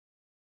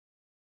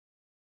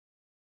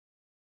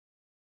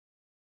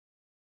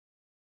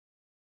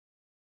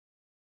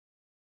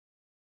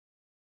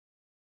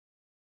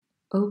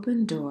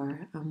Open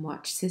door and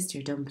watch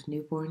sister dump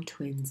newborn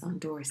twins on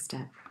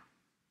doorstep.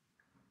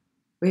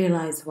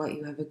 Realize what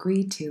you have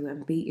agreed to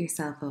and beat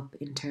yourself up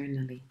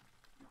internally.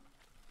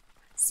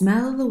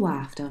 Smell the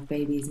waft of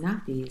baby's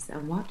nappies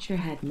and watch your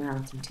head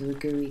melt into a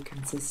gooey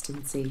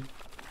consistency.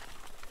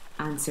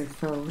 Answer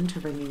phone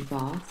to ringing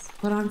boss,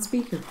 put on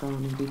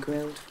speakerphone and be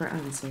grilled for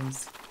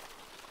answers.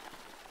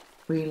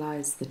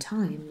 Realize the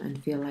time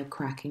and feel like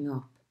cracking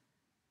up.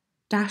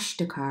 Dash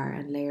the car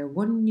and layer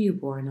one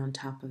newborn on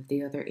top of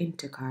the other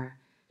into car,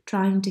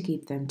 trying to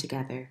keep them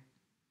together.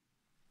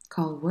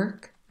 Call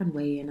work and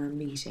weigh in on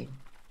meeting.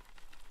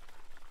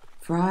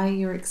 Fry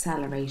your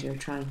accelerator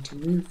trying to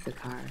move the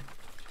car.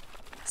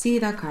 See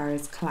that car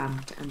is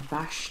clamped and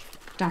bash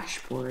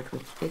dashboard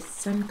with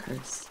fists and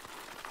curse.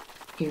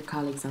 Hear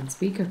colleagues on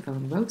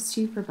speakerphone roast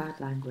you for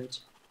bad language.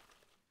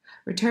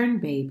 Return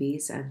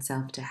babies and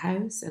self to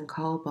house and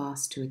call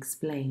boss to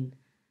explain.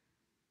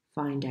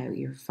 Find out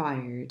you're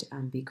fired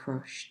and be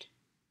crushed.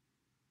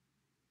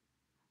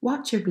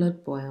 Watch your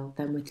blood boil,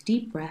 then with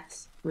deep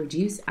breaths,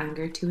 reduce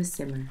anger to a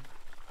simmer.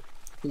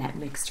 Let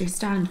mixture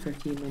stand for a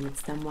few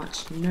minutes, then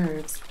watch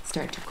nerves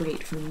start to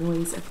grate from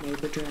noise of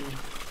neighbour drilling.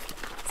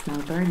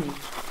 Smell burning.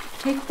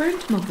 Take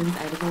burnt muffins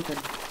out of oven.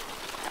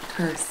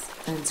 Curse,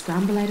 then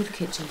scramble out of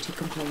kitchen to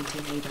complain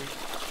to neighbour.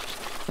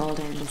 Fall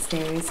down the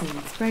stairs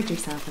and spread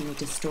yourself in a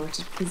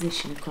distorted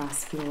position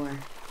across floor.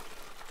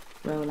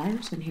 Roll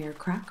out and hear a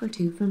crack or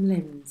two from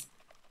limbs.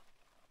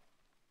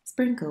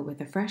 Sprinkle with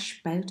a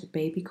fresh bout of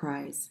baby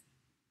cries.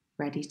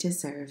 Ready to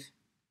serve.